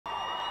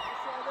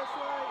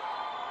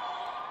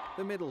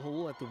The medal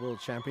haul at the World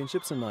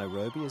Championships in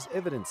Nairobi is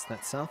evidence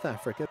that South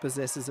Africa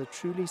possesses a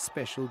truly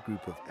special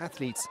group of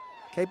athletes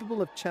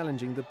capable of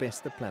challenging the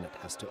best the planet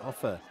has to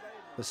offer.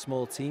 The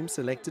small team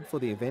selected for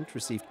the event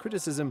received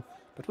criticism,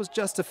 but was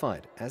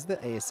justified, as the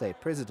ASA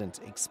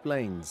president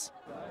explains.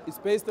 It's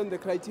based on the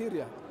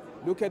criteria.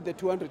 Look at the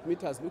 200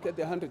 meters, look at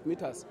the 100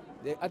 meters.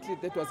 The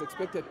athlete that was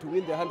expected to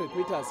win the 100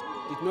 meters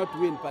did not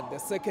win, but the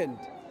second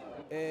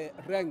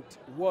ranked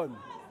won.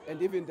 And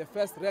even the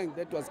first rank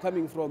that was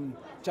coming from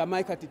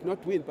Jamaica did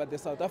not win, but the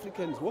South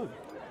Africans won,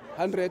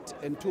 100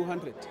 and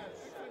 200.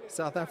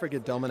 South Africa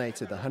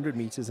dominated the 100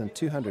 metres and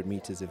 200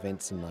 metres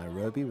events in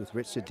Nairobi, with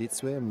Richard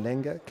Ditswe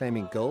Mlenga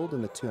claiming gold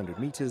in the 200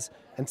 metres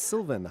and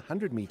silver in the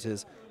 100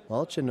 metres,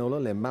 while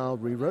Chinolo Lemau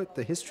rewrote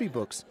the history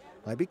books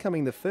by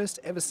becoming the first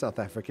ever South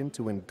African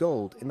to win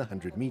gold in the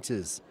 100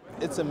 metres.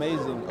 It's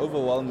amazing,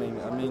 overwhelming.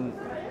 I mean,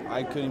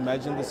 I could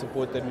imagine the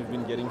support that we've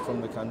been getting from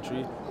the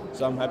country,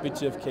 so I'm happy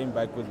to have came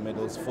back with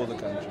medals for the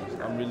country.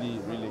 I'm really,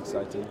 really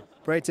excited.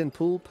 Brayton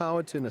Poole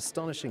powered to an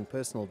astonishing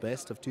personal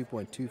best of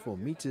 2.24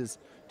 metres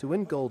to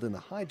win gold in the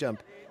high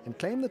jump and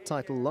claim the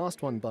title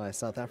last won by a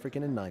South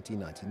African in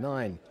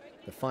 1999.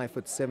 The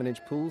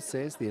 5'7" Poole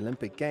says the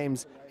Olympic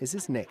Games is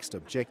his next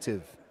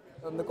objective.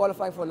 The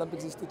qualifying for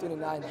Olympics is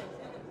 2:29,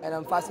 and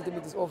I'm 5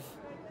 centimeters off,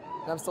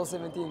 and I'm still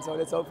 17, so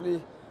let's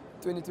hopefully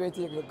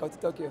 2020 I can go to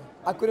Tokyo.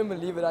 I couldn't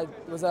believe it.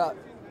 It was an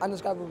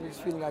indescribable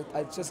feeling.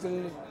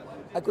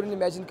 I couldn't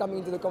imagine coming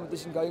into the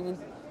competition, going in,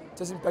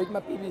 just break my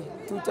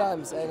PB 2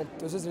 times, and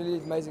it was just really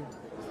amazing.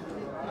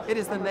 It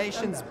is the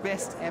nation's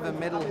best ever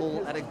medal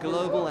haul at a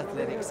global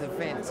athletics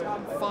event.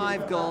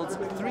 5 golds,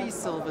 3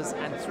 silvers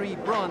and 3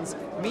 bronze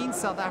means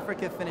South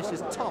Africa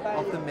finishes top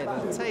of the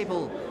medal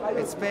table.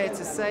 It's fair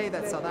to say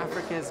that South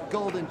Africa's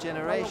golden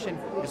generation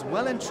is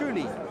well and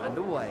truly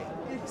underway.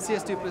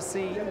 Sias to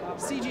Plessis,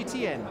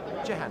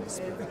 CGTN,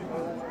 Johannesburg.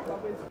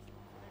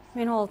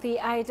 Meanwhile, the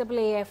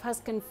IAAF has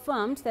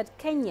confirmed that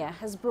Kenya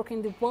has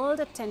broken the world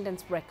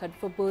attendance record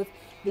for both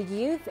the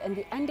youth and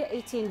the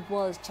under-18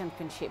 World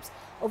Championships.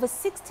 Over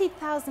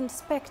 60,000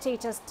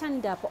 spectators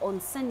turned up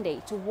on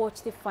Sunday to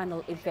watch the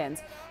final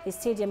events. The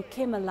stadium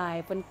came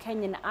alive when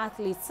Kenyan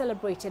athletes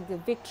celebrated the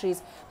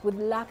victories with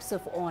laps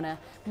of honor.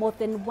 More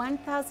than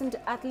 1,000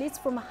 athletes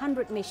from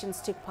 100 nations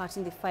took part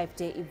in the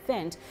 5-day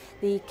event.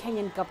 The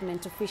Kenyan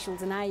government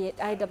officials and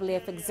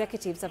IAAF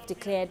executives have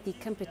declared the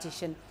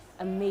competition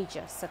a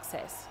major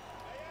success.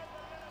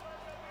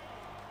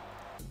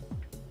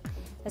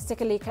 Let's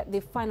take a look at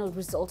the final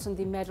results on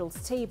the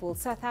medals table.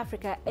 South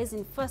Africa is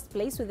in first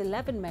place with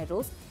 11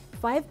 medals,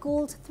 5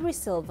 gold, 3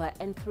 silver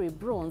and 3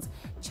 bronze.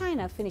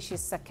 China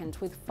finishes second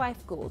with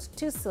 5 gold,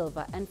 2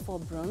 silver and 4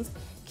 bronze.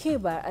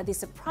 Cuba, at the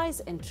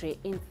surprise entry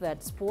in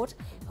third spot,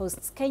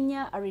 hosts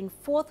Kenya are in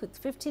fourth with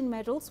 15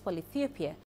 medals, while Ethiopia